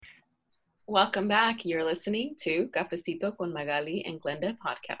Welcome back. You're listening to Cafecito con Magali and Glenda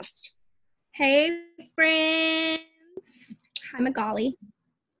podcast. Hey, friends. Hi, Magali.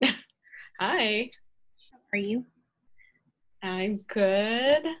 Hi. How are you? I'm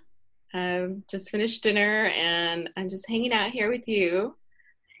good. I've just finished dinner and I'm just hanging out here with you.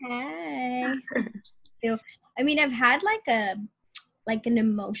 Hi. I've had an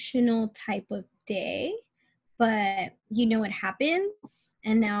emotional type of day, but you know what happens?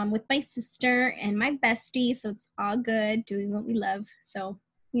 And now I'm with my sister and my bestie, so it's all good, doing what we love. So,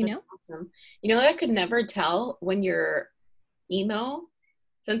 That's awesome. You know what I could never tell when you're emo?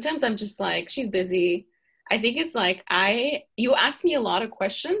 Sometimes I'm just like, she's busy. I think it's like you ask me a lot of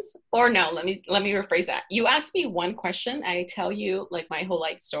questions, or no, let me rephrase that. You ask me one question, I tell you like my whole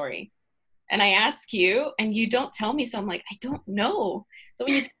life story. And I ask you and you don't tell me, so I'm like, I don't know. So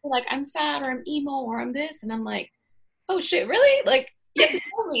when you tell me like I'm sad or I'm emo or I'm this, and I'm like, oh shit, really? Like you have to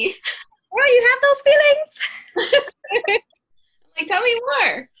tell me. Oh, you have those feelings? Like tell me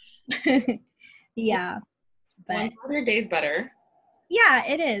more. Yeah. But one other day's better. Yeah,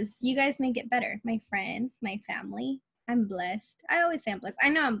 it is. You guys make it better. My friends, my family. I'm blessed. I always say I'm blessed. I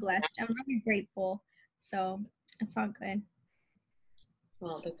know I'm blessed. I'm really grateful. So it's all good.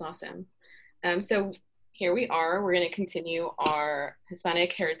 Well, that's awesome. So here we are. We're going to continue our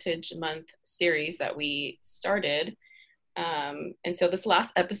Hispanic Heritage Month series that we started. And so this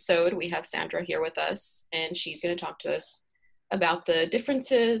last episode, we have Sandra here with us, and she's going to talk to us about the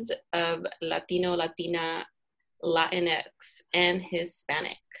differences of Latino, Latina, Latinx, and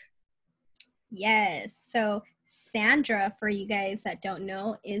Hispanic. Yes. So Sandra, for you guys that don't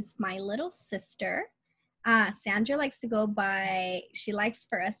know, is my little sister. Sandra likes to go by, she likes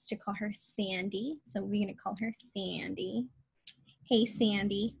for us to call her Sandy. So we're going to call her Sandy. Hey,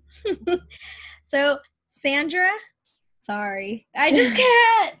 Sandy. So Sandra, sorry, I just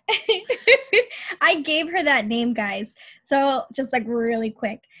can't. I gave her that name, guys. So just like really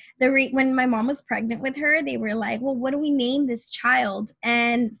quick, when my mom was pregnant with her, they were like, well, what do we name this child?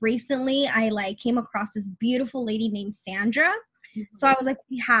 And recently I came across this beautiful lady named Sandra. So I was like,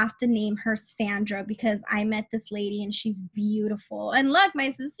 we have to name her Sandra because I met this lady and she's beautiful. And look,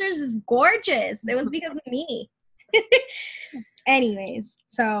 my sister's just gorgeous. It was because of me. Anyways,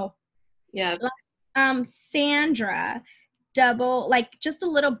 so yeah. Sandra, just a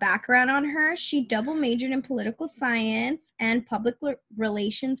little background on her. She double majored in political science and public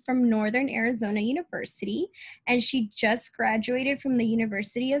relations from Northern Arizona University, and she just graduated from the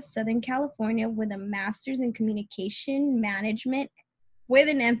University of Southern California with a master's in communication management with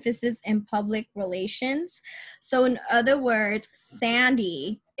an emphasis in public relations. So in other words,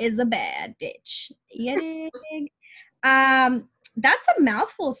 Sandy is a bad bitch. You dig? That's a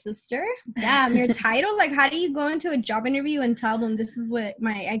mouthful, sister. Damn, your title. Like, how do you go into a job interview and tell them this is what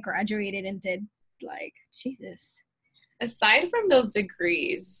I graduated and did? Like, Jesus. Aside from those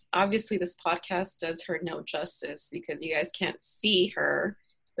degrees, obviously this podcast does her no justice because you guys can't see her,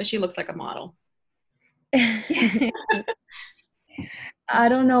 but she looks like a model. I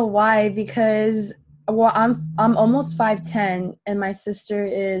don't know why, because I'm almost 5'10" and my sister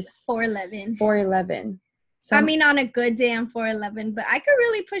is 4'11". So I mean, on a good day, I'm 4'11", but I could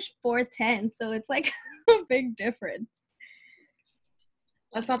really push 4'10", so it's like a big difference.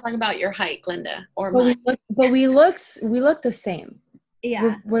 Let's not talk about your height, Glenda, or mine. We look the same.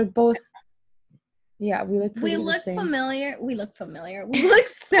 Yeah, we're both. Yeah, we look. We look familiar. We look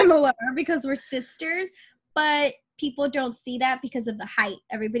similar because we're sisters, but people don't see that because of the height.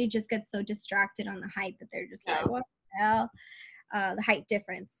 Everybody just gets so distracted on the height that they're just like, what the hell? The height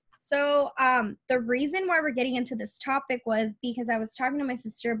difference. So the reason why we're getting into this topic was because I was talking to my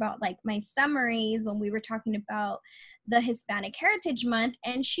sister about like my summaries when we were talking about the Hispanic Heritage Month,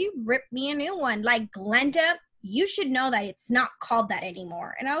 and she ripped me a new one. Like, Glenda, you should know that it's not called that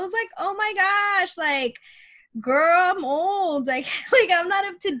anymore. And I was like, oh my gosh, like, girl, I'm old. Like I'm not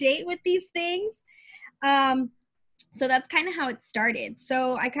up to date with these things. So that's kind of how it started.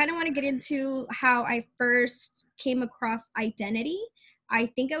 So I kind of want to get into how I first came across identity. I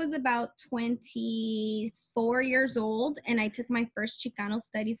think I was about 24 years old, and I took my first Chicano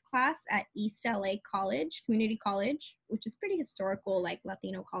studies class at East LA College, Community College, which is pretty historical, like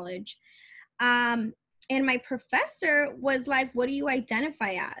Latino college. And my professor was like, what do you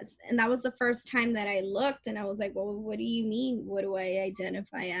identify as? And that was the first time that I looked, and I was like, well, what do you mean? What do I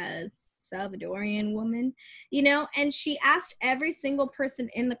identify as? Salvadorian woman, you know? And she asked every single person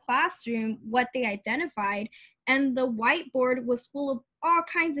in the classroom what they identified, and the whiteboard was full of all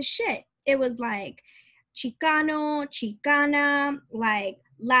kinds of shit. It was like Chicano, Chicana, like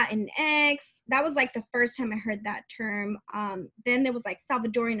Latinx. That was like the first time I heard that term. Then there was like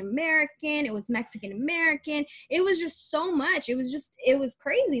Salvadorian American. It was Mexican American. It was just so much. It was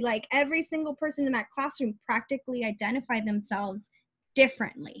crazy. Like every single person in that classroom practically identified themselves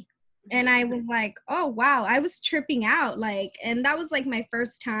differently. And I was like, oh wow, I was tripping out. Like, and that was like my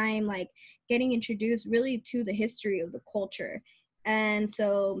first time like getting introduced really to the history of the culture. And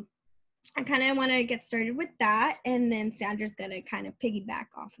so I kind of want to get started with that, and then Sandra's going to kind of piggyback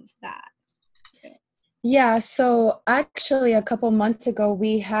off of that. Yeah, so actually a couple months ago,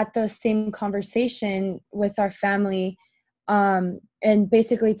 we had the same conversation with our family, and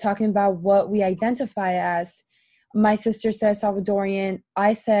basically talking about what we identify as. My sister said Salvadorian.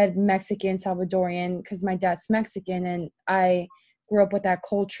 I said Mexican Salvadorian because my dad's Mexican, and I grew up with that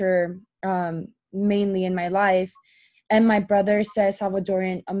culture mainly in my life. And my brother says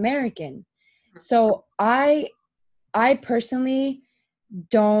Salvadorian American. So I personally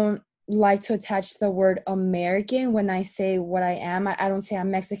don't like to attach the word American when I say what I am. I don't say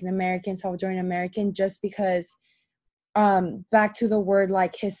I'm Mexican American, Salvadorian American, just because back to the word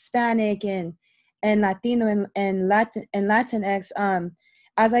like Hispanic and Latino and Latinx,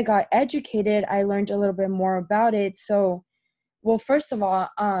 as I got educated, I learned a little bit more about it. So, well, first of all,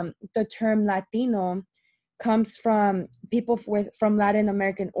 the term Latino comes from people from Latin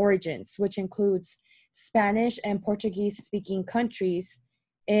American origins, which includes Spanish and Portuguese speaking countries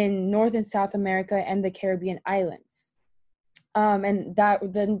in North and South America and the Caribbean islands. And that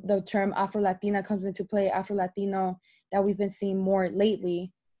then the term Afro-Latina comes into play, Afro-Latino, that we've been seeing more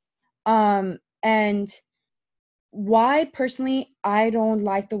lately. And why personally I don't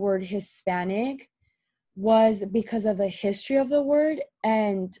like the word Hispanic was because of the history of the word.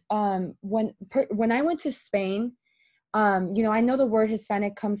 And when I went to Spain, I know the word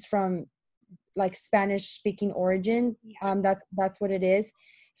Hispanic comes from like Spanish speaking origin. That's what it is.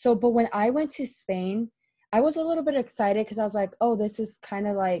 So, but when I went to Spain, I was a little bit excited because I was like, oh, this is kind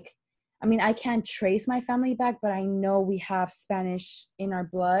of like, I mean, I can't trace my family back, but I know we have Spanish in our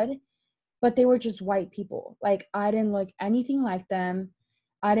blood. But they were just white people. Like, I didn't look anything like them.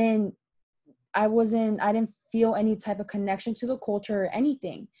 I didn't feel any type of connection to the culture or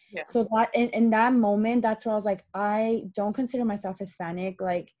anything. Yeah. So that in that moment, that's where I was like, I don't consider myself Hispanic.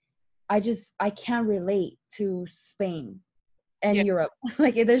 Like, I can't relate to Spain and Europe.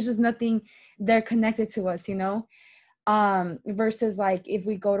 Like, there's just nothing there connected to us, versus like if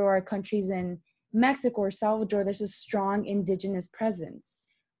we go to our countries in Mexico or Salvador, there's a strong indigenous presence,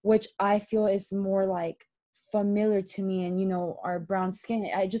 which I feel is more like familiar to me, and our brown skin,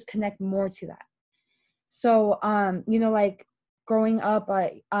 I just connect more to that. So like growing up,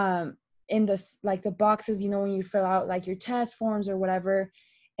 in the boxes, when you fill out like your test forms or whatever,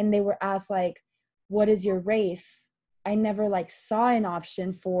 and they were asked like, what is your race? I never like saw an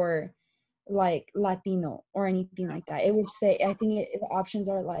option for like Latino or anything like that. It would say, I think the options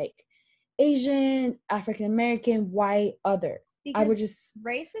are like Asian, African American, white, other. Because I would just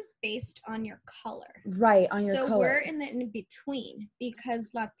race is based on your color. Right, on your color. So we're in between, because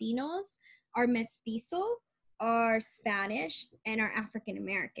Latinos are mestizo, are Spanish, and are African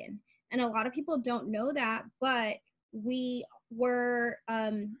American. And a lot of people don't know that, but we were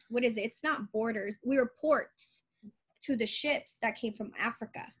it's not borders. We were ports to the ships that came from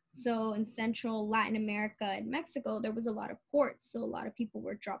Africa. So in Central Latin America and Mexico, there was a lot of ports. So a lot of people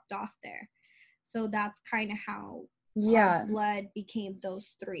were dropped off there. So that's kind of how our blood became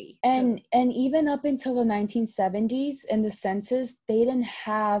those three. And even up until the 1970s in the census, they didn't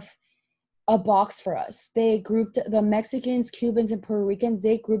have a box for us. They grouped the Mexicans, Cubans, and Puerto Ricans.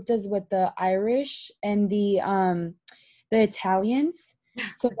 They grouped us with the Irish and the Italians.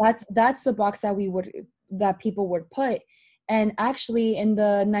 So that's the box that people would put. And actually in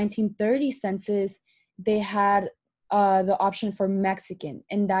the 1930 census, they had the option for Mexican,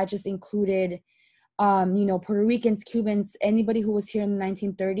 and that just included Puerto Ricans, Cubans, anybody who was here in the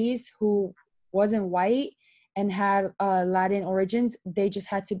 1930s who wasn't white and had Latin origins. They just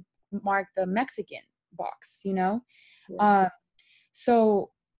had to mark the Mexican box,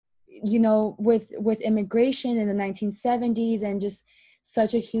 So, with immigration in the 1970s and just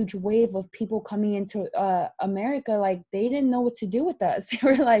such a huge wave of people coming into America, like they didn't know what to do with us. They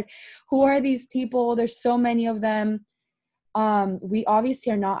were like, who are these people? There's so many of them. We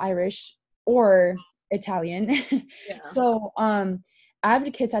obviously are not Irish or Italian. Yeah. So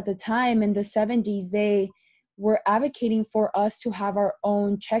advocates at the time in the 70s, they were advocating for us to have our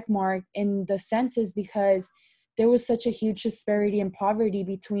own check mark in the census because there was such a huge disparity in poverty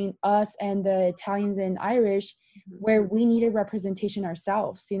between us and the Italians and Irish, where we needed representation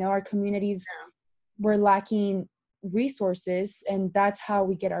ourselves. Our communities were lacking resources, and that's how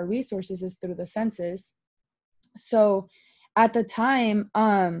we get our resources, is through the census. So at the time,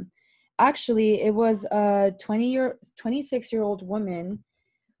 actually it was a 26-year-old woman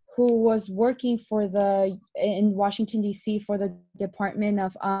who was working in Washington D.C. for the Department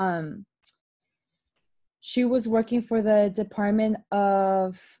of she was working for the Department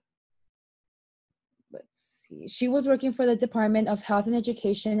of she was working for the Department of Health and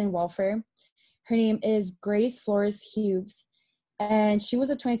Education and Welfare. Her name is Grace Flores Hughes, and she was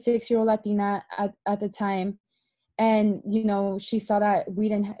a 26-year-old Latina at the time. And she saw that we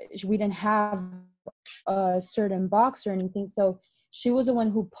didn't have a certain box or anything, so she was the one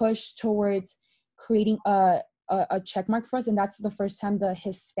who pushed towards creating a check mark for us, and that's the first time the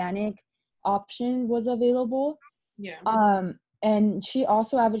Hispanic option was available. Yeah. And she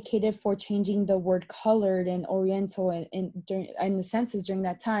also advocated for changing the word colored and Oriental in the census during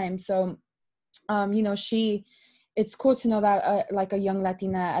that time. So, it's cool to know that like a young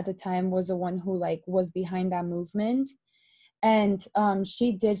Latina at the time was the one who like was behind that movement. And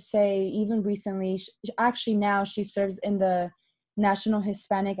she did say, even recently, actually now she serves in the National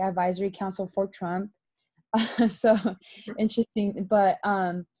Hispanic Advisory Council for Trump. So interesting. But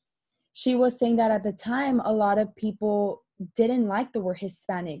she was saying that at the time, a lot of people didn't like the word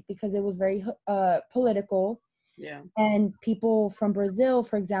Hispanic because it was very political. Yeah. And people from Brazil,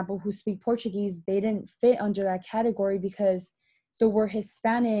 for example, who speak Portuguese, they didn't fit under that category because the word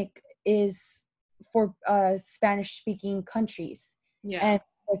Hispanic is for Spanish-speaking countries. Yeah.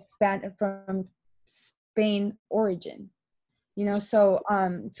 And from Spain origin. So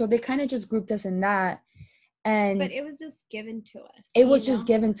they kind of just grouped us in that. But it was just given to us. It was just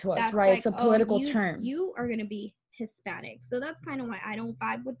given to us, that's right? Like, it's a political term. You are going to be Hispanic. So that's kind of why I don't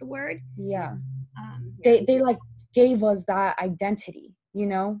vibe with the word. Yeah. They like gave us that identity,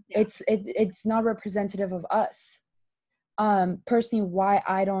 Yeah. It's not representative of us. Personally, why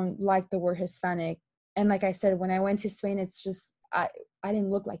I don't like the word Hispanic. And like I said, when I went to Spain, it's just, I didn't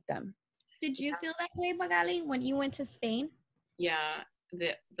look like them. Did you feel that way, Magali, when you went to Spain? Yeah.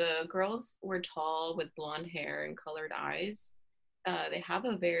 The girls were tall with blonde hair and colored eyes. They have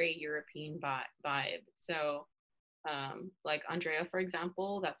a very European vibe. So, like Andrea, for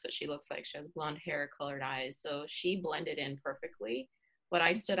example, that's what she looks like. She has blonde hair, colored eyes. So she blended in perfectly. But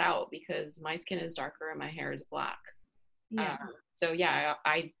I stood out because my skin is darker and my hair is black. Yeah. So yeah,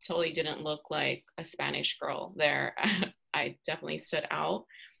 I totally didn't look like a Spanish girl there. I definitely stood out.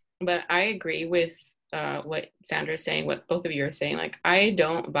 But I agree with what Sandra's saying, what both of you are saying. Like, I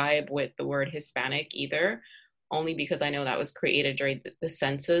don't vibe with the word Hispanic either, only because I know that was created during the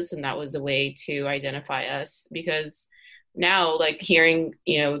census, and that was a way to identify us. Because now, like, hearing,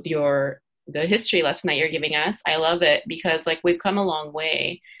 the history lesson that you're giving us, I love it, because like we've come a long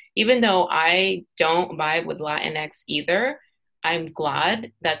way. Even though I don't vibe with Latinx either, I'm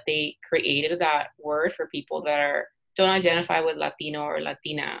glad that they created that word for people that don't identify with Latino or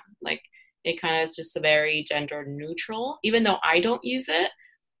Latina. Like, it kind of is just a very gender neutral, even though I don't use it.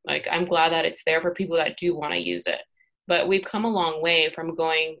 Like, I'm glad that it's there for people that do want to use it. But we've come a long way from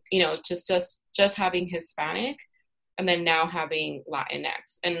going, just having Hispanic and then now having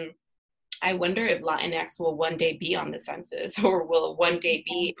Latinx. And I wonder if Latinx will one day be on the census, or will one day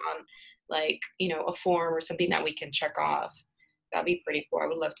be on a form or something that we can check off. That'd be pretty cool. I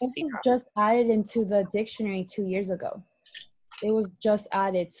would love to see that. Just added into the dictionary 2 years ago. It was just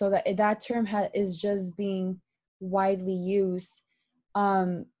added, so that term is just being widely used.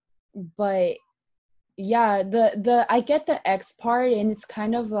 But yeah, the I get the X part, and it's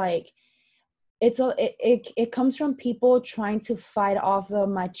kind of like it comes from people trying to fight off the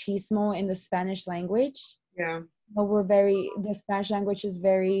machismo in the Spanish language. Yeah. But the Spanish language is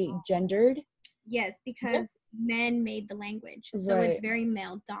very gendered. Yes, because men made the language. So Right. It's very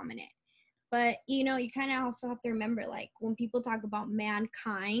male dominant. But, you kind of also have to remember, like, when people talk about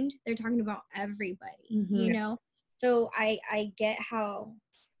mankind, they're talking about everybody, Mm-hmm. So I get how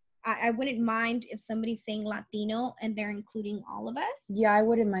I wouldn't mind if somebody's saying Latino and they're including all of us. Yeah, I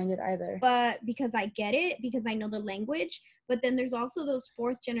wouldn't mind it either. But because I get it, because I know the language. But then there's also those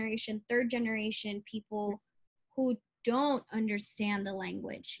fourth generation, third generation people who don't understand the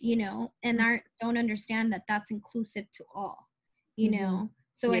language, and don't understand that that's inclusive to all, Mm-hmm.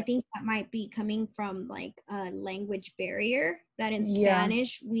 So Yeah. I think that might be coming from like a language barrier, that in Yeah.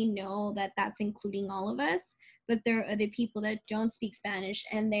 Spanish we know that that's including all of us, but there are other people that don't speak Spanish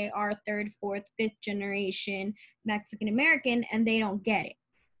and they are third, fourth, fifth generation Mexican American and they don't get it.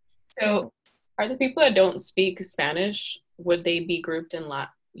 So are the people that don't speak Spanish, would they be grouped in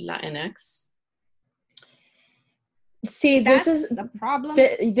Latinx? See, That's this is the problem.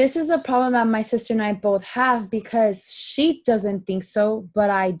 this is a problem that my sister and I both have, because she doesn't think so, but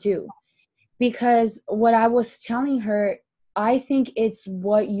I do. Because what I was telling her, I think it's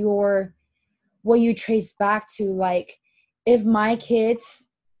what you trace back to. Like, if my kids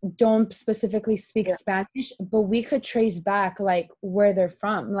don't specifically speak Yeah. Spanish, but we could trace back like where they're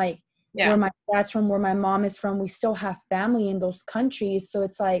from, like where Yeah. my dad's from, where my mom is from. We still have family in those countries, so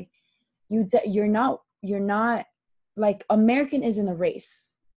it's like you're not like, American isn't a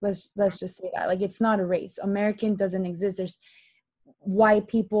race. Let's just say that. Like, it's not a race. American doesn't exist. There's white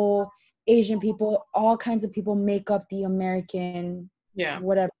people, Asian people, all kinds of people make up the American Yeah.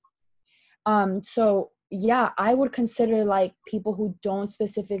 whatever. So yeah, I would consider like people who don't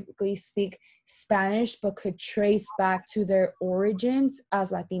specifically speak Spanish but could trace back to their origins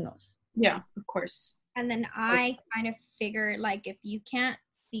as Latinos. Yeah, of course. And then I kind of figure, like, if you can't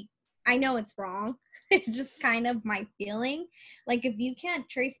speak, I know it's wrong. It's just kind of my feeling. Like, if you can't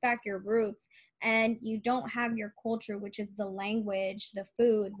trace back your roots and you don't have your culture, which is the language, the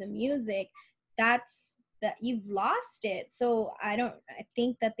food, the music, that you've lost it. So I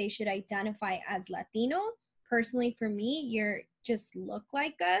think that they should identify as Latino. Personally, for me, you're just look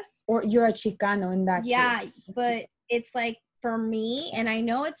like us. Or you're a Chicano in that case. Yeah, but it's like, for me, and I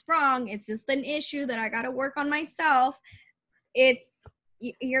know it's wrong, it's just an issue that I got to work on myself.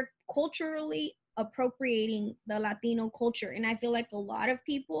 You're culturally appropriating the Latino culture. And I feel like a lot of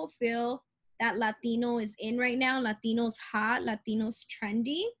people feel that Latino is in right now. Latino's hot, Latino's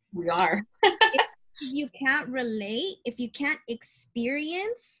trendy. We are. If you can't relate, if you can't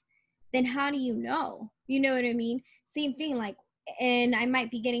experience, then how do you know? You know what I mean? Same thing, like, and I might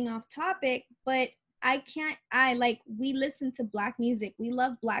be getting off topic, but we listen to Black music. We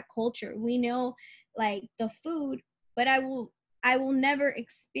love Black culture. We know like the food, but I will never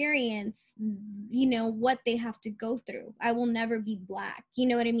experience, what they have to go through. I will never be Black. You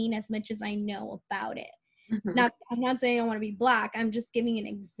know what I mean? As much as I know about it. Mm-hmm. Now, I'm not saying I want to be Black. I'm just giving an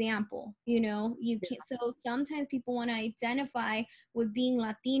example. You can't. So sometimes people want to identify with being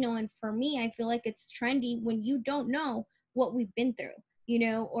Latino. And for me, I feel like it's trendy when you don't know what we've been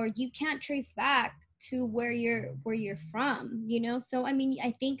through, or you can't trace back to where you're from, so I mean,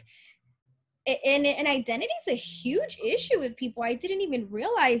 I think and identity is a huge issue with people. I didn't even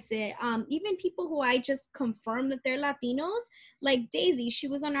realize it. Even people who I just confirmed that they're Latinos, like Daisy, she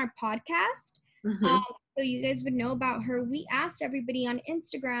was on our podcast. Mm-hmm. So you guys would know about her. We asked everybody on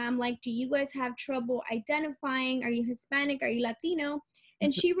Instagram, like, do you guys have trouble identifying? Are you Hispanic? Are you Latino?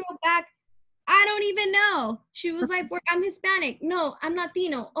 And she wrote back, I don't even know. She was like, I'm Hispanic. No, I'm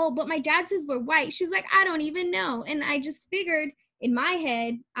Latino. Oh, but my dad says we're white. She's like, I don't even know. And I just figured in my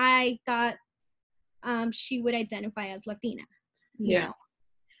head, I thought she would identify as Latina. Yeah.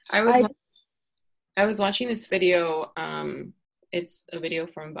 I was watching this video. It's a video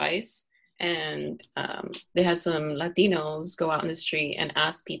from Vice, and they had some Latinos go out in the street and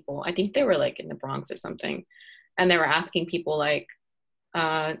ask people, I think they were like in the Bronx or something, and they were asking people like,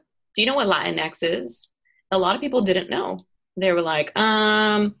 do you know what Latinx is? A lot of people didn't know. They were like,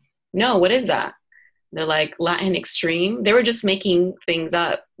 no, what is that? They're like, Latin extreme. They were just making things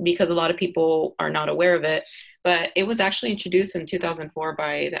up because a lot of people are not aware of it. But it was actually introduced in 2004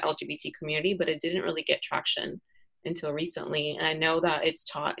 by the LGBT community, but it didn't really get traction until recently. And I know that it's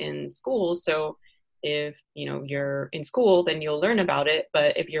taught in school. So if, you're in school, then you'll learn about it.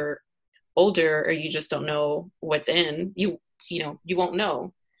 But if you're older or you just don't know what's in, you won't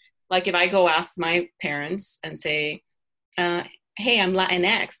know. Like if I go ask my parents and say, hey, I'm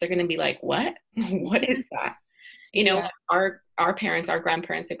Latinx, they're going to be like, what? What is that? Yeah. Our parents, our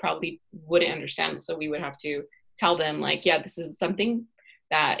grandparents, they probably wouldn't understand. So we would have to tell them like, yeah, this is something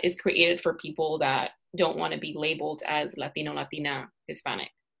that is created for people that don't want to be labeled as Latino, Latina, Hispanic.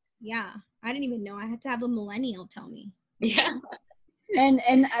 Yeah. I didn't even know. I had to have a millennial tell me. Yeah. And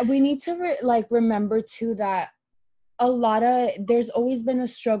we need to remember too that there's always been a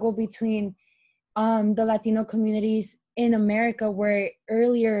struggle between the Latino communities in America, where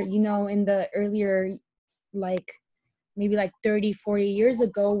earlier, in the earlier, like maybe like 30, 40 years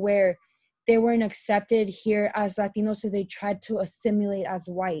ago, where they weren't accepted here as Latinos, so they tried to assimilate as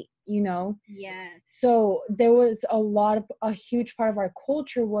white, Yes. So there was a huge part of our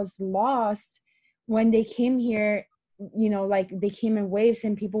culture was lost when they came here. Like they came in waves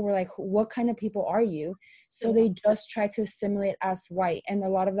and people were like, what kind of people are you? So they just tried to assimilate as white, and a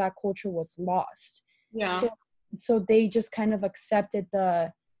lot of that culture was lost. Yeah. So they just kind of accepted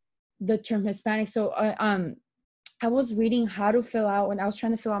the term Hispanic. So I was reading how to fill out, when I was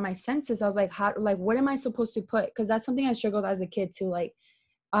trying to fill out my census, I was like, what am I supposed to put? Because that's something I struggled as a kid too. Like,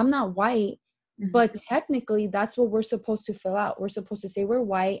 I'm not white, But technically, that's what we're supposed to fill out. We're supposed to say we're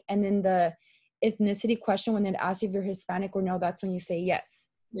white. And then the ethnicity question, when it asks you if you're Hispanic or no, that's when you say yes.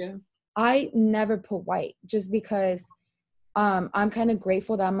 Yeah. I never put white just because I'm kind of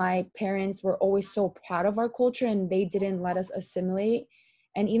grateful that my parents were always so proud of our culture and they didn't let us assimilate.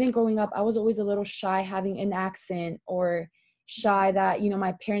 And even growing up, I was always a little shy having an accent, or shy that, you know,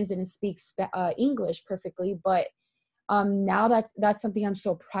 my parents didn't speak English perfectly. But now that's something I'm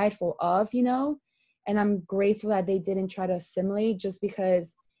so prideful of, you know, and I'm grateful that they didn't try to assimilate, just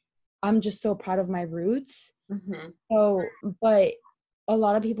because I'm just so proud of my roots. So, but a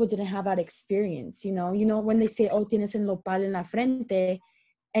lot of people didn't have that experience, you know, when they say, oh, tienes el nopal en la frente,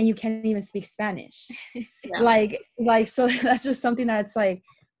 and you can't even speak Spanish. Like, so that's just something that's like,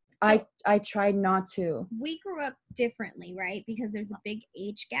 so I tried not to. We grew up differently, right? Because there's a big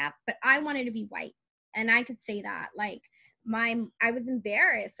age gap, but I wanted to be white. And I could say that, like, I was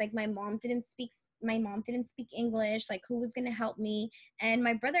embarrassed. Like, my mom didn't speak English. Like, who was going to help me? And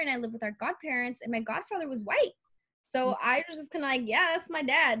my brother and I lived with our godparents, and my godfather was white. So I was just kind of like, yeah, that's my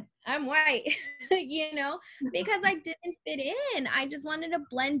dad. I'm white, you know, because I didn't fit in. I just wanted to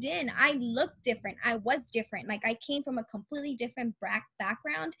blend in. I looked different. I was different. Like, I came from a completely different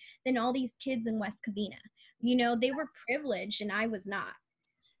background than all these kids in West Covina. You know, they were privileged and I was not.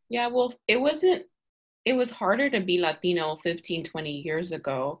 Yeah, well, it was harder to be Latino 15, 20 years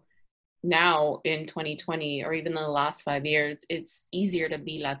ago. Now in 2020, or even in the last 5 years, it's easier to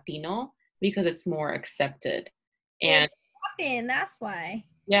be Latino because it's more accepted. And that's why.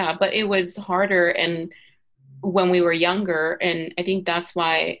 Yeah, but it was harder and when we were younger, and I think that's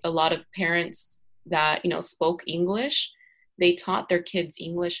why a lot of parents that, you know, spoke English, they taught their kids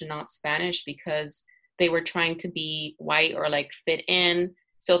English and not Spanish because they were trying to be white or like fit in,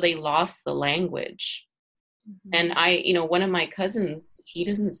 so they lost the language. And one of my cousins, he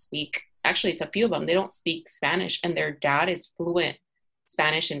doesn't speak, actually it's a few of them, they don't speak Spanish, and their dad is fluent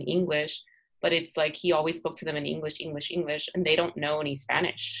Spanish and English. But it's like he always spoke to them in English, and they don't know any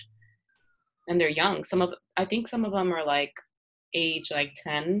Spanish. And they're young. I think some of them are like age like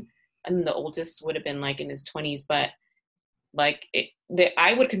 10, and the oldest would have been like in his 20s. But like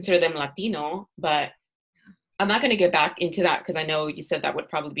I would consider them Latino, but I'm not going to get back into that because I know you said that would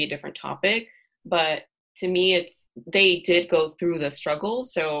probably be a different topic. But to me, they did go through the struggle.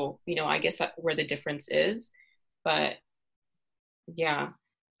 So, you know, I guess that's where the difference is. But yeah,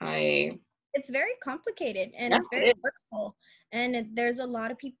 it's very complicated and it's very personal, and there's a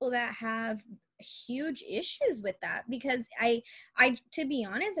lot of people that have huge issues with that, because I to be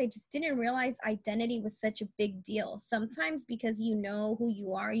honest, I just didn't realize identity was such a big deal. Sometimes because you know who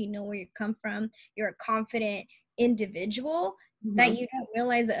you are, you know where you come from, you're a confident individual, that you don't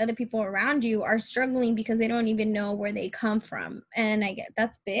realize that other people around you are struggling because they don't even know where they come from. And I get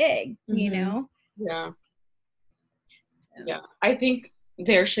that's big, you know. Yeah, I think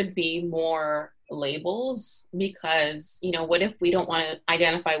there should be more labels, because, you know, what if we don't want to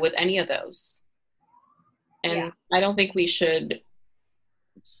identify with any of those? And I don't think we should,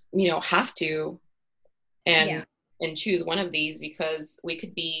 you know, have to and choose one of these, because we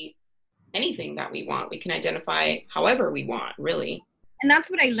could be anything that we want. We can identify however we want, really. And that's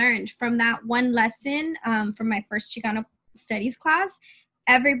what I learned from that one lesson from my first Chicano studies class.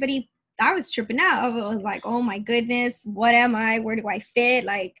 I was tripping out. I was like, oh my goodness, what am I? Where do I fit?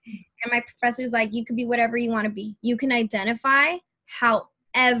 Like, and my professor's like, you can be whatever you want to be. You can identify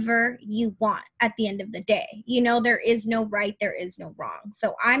however you want at the end of the day. You know, there is no right, there is no wrong.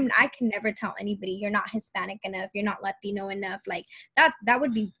 So I can never tell anybody you're not Hispanic enough, you're not Latino enough. Like that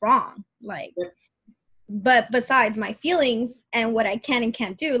would be wrong. Like, but besides my feelings and what I can and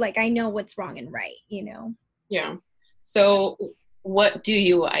can't do, like I know what's wrong and right, you know? Yeah. So what do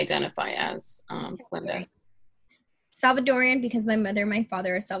you identify as, Linda? Salvadorian, because my mother and my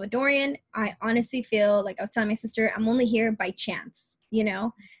father are Salvadorian. I honestly feel like I was telling my sister, I'm only here by chance, you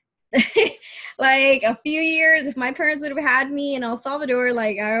know? Like a few years, if my parents would have had me in El Salvador,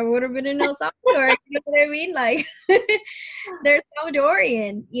 like I would have been in El Salvador. You know what I mean? Like they're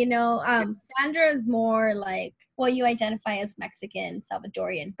Salvadorian, you know. Sandra is more like, well, you identify as Mexican,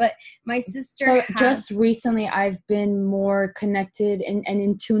 Salvadorian, but my sister just recently I've been more connected and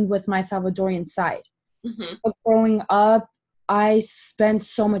in tune with my Salvadorian side. But growing up, I spent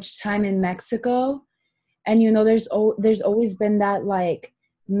so much time in Mexico, and you know, there's always been that like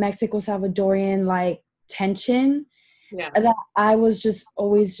Mexico Salvadorian like tension, that I was just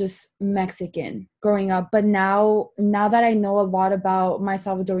always just Mexican growing up. But now that I know a lot about my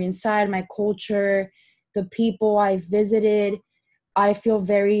Salvadorian side, my culture, the people I visited, I feel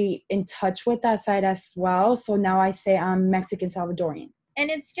very in touch with that side as well. So now I say I'm Mexican Salvadorian. And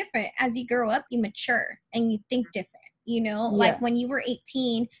it's different. As you grow up, you mature and you think different. Like when you were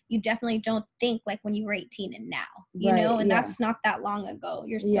 18, you definitely don't think like when you were 18 and now, and that's not that long ago.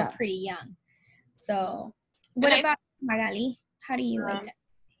 You're still pretty young. So what about Magali? How do you identify?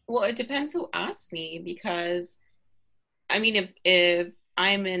 Well, it depends who asks me, because I mean, if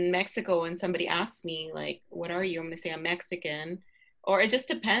I'm in Mexico and somebody asks me like, what are you? I'm going to say I'm Mexican. Or it just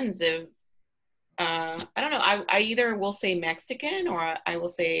depends if, I don't know. I either will say Mexican or I will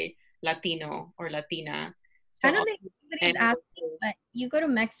say Latino or Latina. So I don't think anybody's asking, but you go to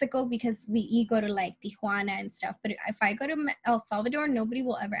Mexico because you go to like Tijuana and stuff. But if I go to El Salvador, nobody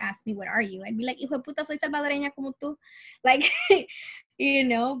will ever ask me, what are you? I'd be like, hijo de puta, soy salvadoreña como tú. Like,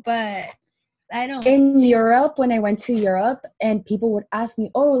 but I don't. In Europe, when I went to Europe and people would ask me,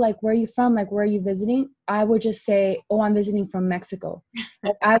 oh, like, where are you from? Like, where are you visiting? I would just say, oh, I'm visiting from Mexico.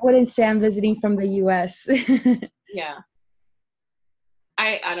 Like, I wouldn't say I'm visiting from the US. Yeah.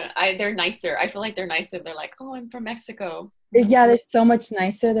 They're nicer. I feel like they're nicer. They're like, oh, I'm from Mexico. Yeah, they're so much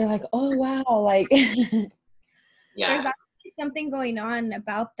nicer. They're like, oh, wow. Like, yeah. There's actually something going on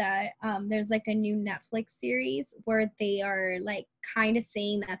about that. There's like a new Netflix series where they are like kind of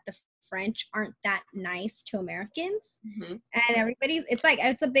saying that the French aren't that nice to Americans. Mm-hmm. And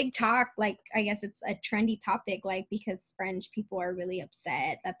it's a big talk. Like, I guess it's a trendy topic, like, because French people are really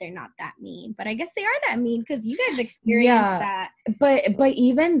upset that they're not that mean. But I guess they are that mean because you guys experienced that. But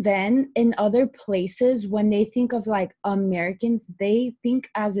even then, in other places, when they think of like Americans, they think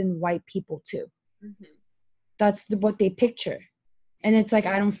as in white people too. Mm-hmm. That's what they picture. And it's like,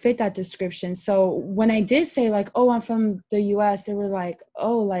 I don't fit that description. So when I did say like, oh, I'm from the US, they were like,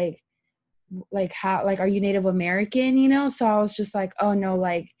 oh, like how, like, are you Native American, so I was just like, oh no,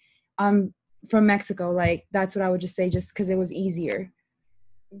 like I'm from Mexico. Like that's what I would just say, just because it was easier.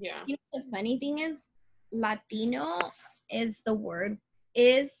 Yeah. The funny thing is, Latino is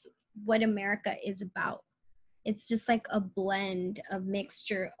what America is about. It's just like a blend of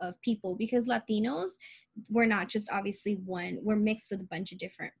mixture of people, because Latinos, we're not just obviously one, we're mixed with a bunch of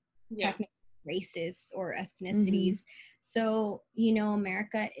different technical races or ethnicities. Mm-hmm. So,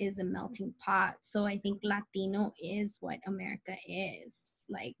 America is a melting pot. So I think Latino is what America is.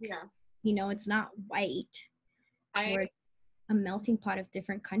 Like, it's not white. We're a melting pot of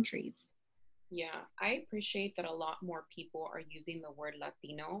different countries. Yeah, I appreciate that a lot more people are using the word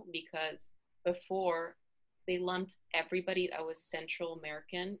Latino, because before they lumped everybody that was Central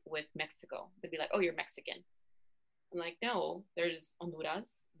American with Mexico. They'd be like, oh, you're Mexican. I'm like, no, there's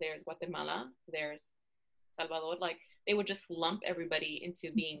Honduras, there's Guatemala, there's Salvador. Like, they would just lump everybody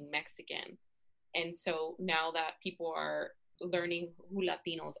into being Mexican. And so now that people are learning who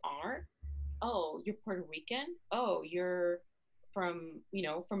Latinos are, oh, you're Puerto Rican? Oh, you're from,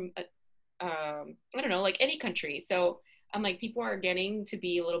 I don't know, like any country. So I'm like, people are getting to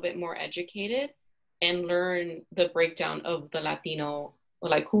be a little bit more educated and learn the breakdown of the Latino,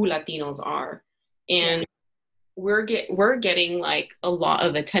 like who Latinos are. And we're getting like a lot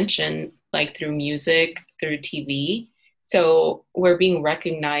of attention, like through music, through TV. So we're being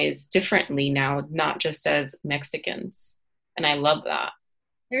recognized differently now, not just as Mexicans. And I love that.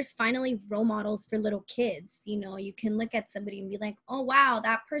 There's finally role models for little kids. You can look at somebody and be like, oh, wow,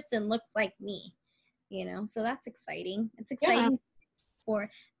 that person looks like me. So that's exciting. It's exciting for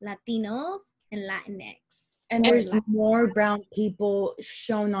Latinos and Latinx. And there's more brown people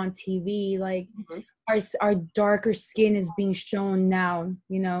shown on TV. Like, our darker skin is being shown now,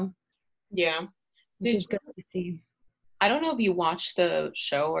 Yeah. Which is good to see. I don't know if you watched the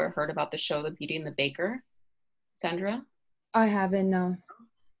show or heard about the show, The Beauty and the Baker, Sandra? I haven't, no.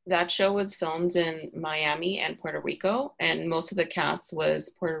 That show was filmed in Miami and Puerto Rico, and most of the cast was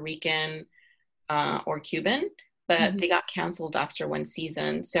Puerto Rican or Cuban, but they got canceled after one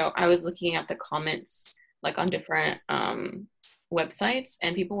season. So I was looking at the comments like on different websites,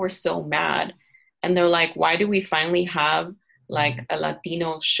 and people were so mad. And they're like, why do we finally have like a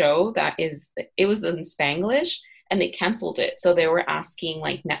Latino show it was in Spanglish, and they canceled it. So they were asking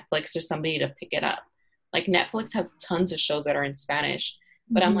like Netflix or somebody to pick it up. Like Netflix has tons of shows that are in Spanish,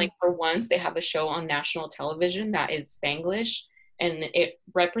 but I'm like, for once they have a show on national television that is Spanglish, and it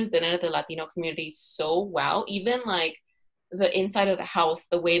represented the Latino community so well. Even like the inside of the house,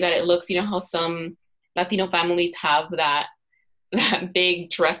 the way that it looks, how some Latino families have that big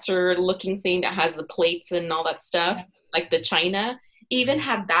dresser looking thing that has the plates and all that stuff, like the china, even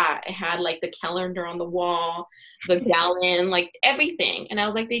had that. It had like the calendar on the wall, the gallon, like everything. And I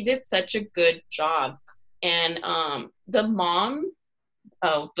was like, they did such a good job. And the mom,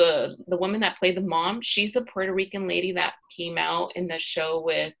 the woman that played the mom, she's the Puerto Rican lady that came out in the show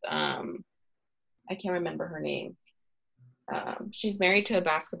with, I can't remember her name. She's married to a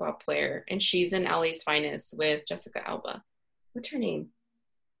basketball player, and she's in LA's Finest with Jessica Alba. What's her name?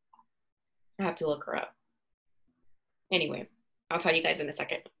 I have to look her up. Anyway, I'll tell you guys in a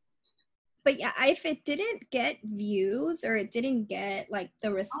second. But yeah, if it didn't get views or it didn't get like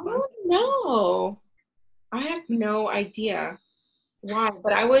the response. No, I have no idea why,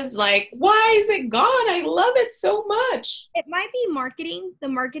 but I was like, why is it gone? I love it so much. It might be marketing. The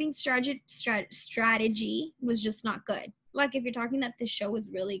marketing strategy was just not good. Like if you're talking that the show was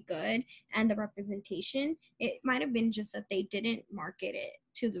really good and the representation, it might have been just that they didn't market it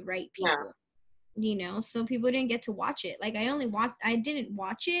to the right people. Yeah. You know, so people didn't get to watch it. Like I didn't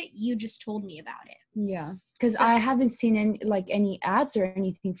watch it. You just told me about it. Yeah, because I haven't seen any ads or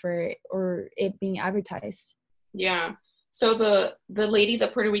anything for it or it being advertised. Yeah. So the lady, the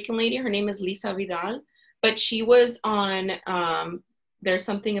Puerto Rican lady, her name is Lisa Vidal, but she was on There's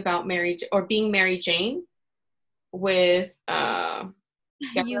Something About Being Mary Jane with Gabrielle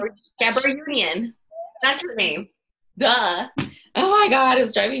Union. That's her name. Duh. Oh my God, it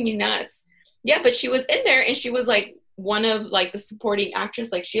was driving me nuts. Yeah, but she was in there and she was like one of like the supporting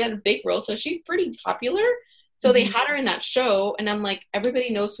actress. Like she had a big role, so she's pretty popular. So they had her in that show, and I'm like,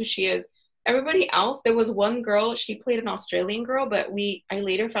 everybody knows who she is. Everybody else, there was one girl, she played an Australian girl, but I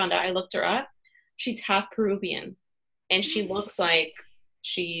later found out, I looked her up, she's half Peruvian. And she looks like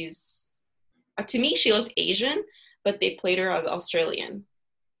to me, she looks Asian, but they played her as Australian.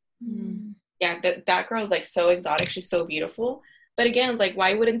 Yeah, that girl is like so exotic, she's so beautiful. But again, it's like,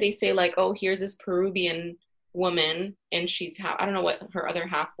 why wouldn't they say like, oh, here's this Peruvian woman, and she's I don't know what her other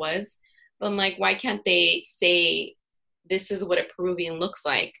half was. But I'm like, why can't they say this is what a Peruvian looks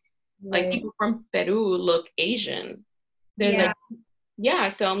like? Right. Like people from Peru look Asian. There's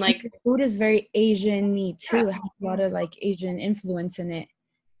so I'm like, food is very Asian-y too. It has a lot of like Asian influence in it.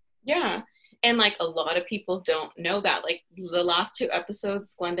 Yeah. And like a lot of people don't know that. Like the last 2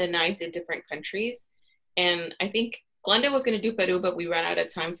 episodes, Glenda and I did different countries. And I think Glenda was going to do Peru, but we ran out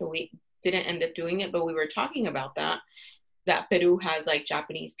of time, so we didn't end up doing it. But we were talking about that Peru has like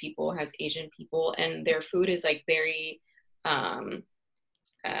Japanese people, has Asian people, and their food is like very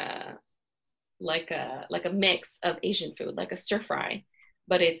like a mix of Asian food, like a stir fry,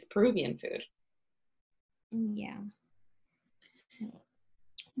 but it's Peruvian food. Yeah.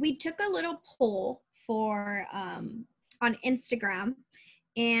 We took a little poll for on Instagram,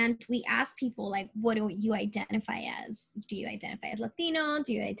 and we asked people like, what do you identify as? Do you identify as Latino?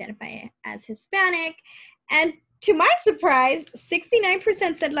 Do you identify as Hispanic? And to my surprise,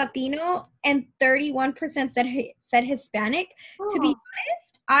 69% said Latino and 31% said Hispanic. Oh. To be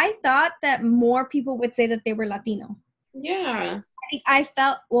honest, I thought that more people would say that they were Latino. Yeah. I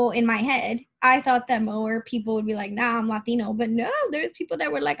felt, well, in my head, I thought that more people would be like, nah, I'm Latino. But no, there's people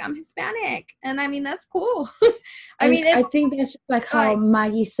that were like, I'm Hispanic. And I mean, that's cool. I think that's just like how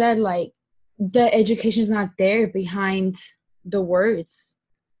Maggie said, like, the education's not there behind the words.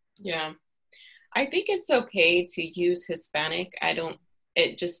 Yeah. I think it's okay to use Hispanic.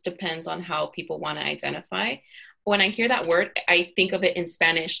 It just depends on how people want to identify. When I hear that word, I think of it in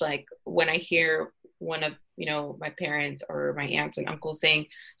Spanish, like when I hear one of, my parents or my aunts and uncles saying,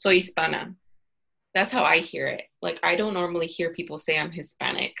 soy hispana. That's how I hear it. Like, I don't normally hear people say I'm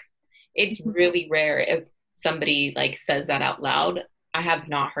Hispanic. It's really rare if somebody like says that out loud. I have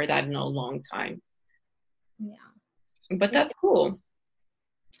not heard that in a long time. Yeah. But that's cool.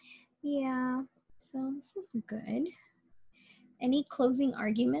 Yeah. So this is good. Any closing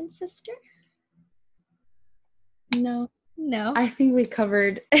arguments, sister? No. I think we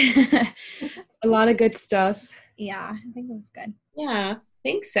covered a lot of good stuff. Yeah, I think it was good. Yeah.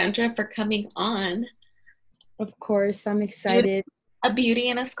 Thanks, Sandra, for coming on. Of course, I'm excited. A beauty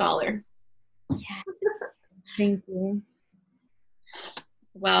and a scholar. Yeah. Thank you.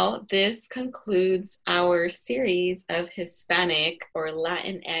 Well, this concludes our series of Hispanic or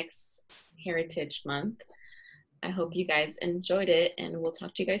Latinx Heritage Month. I hope you guys enjoyed it, and we'll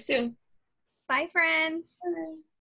talk to you guys soon. Bye, friends. Bye.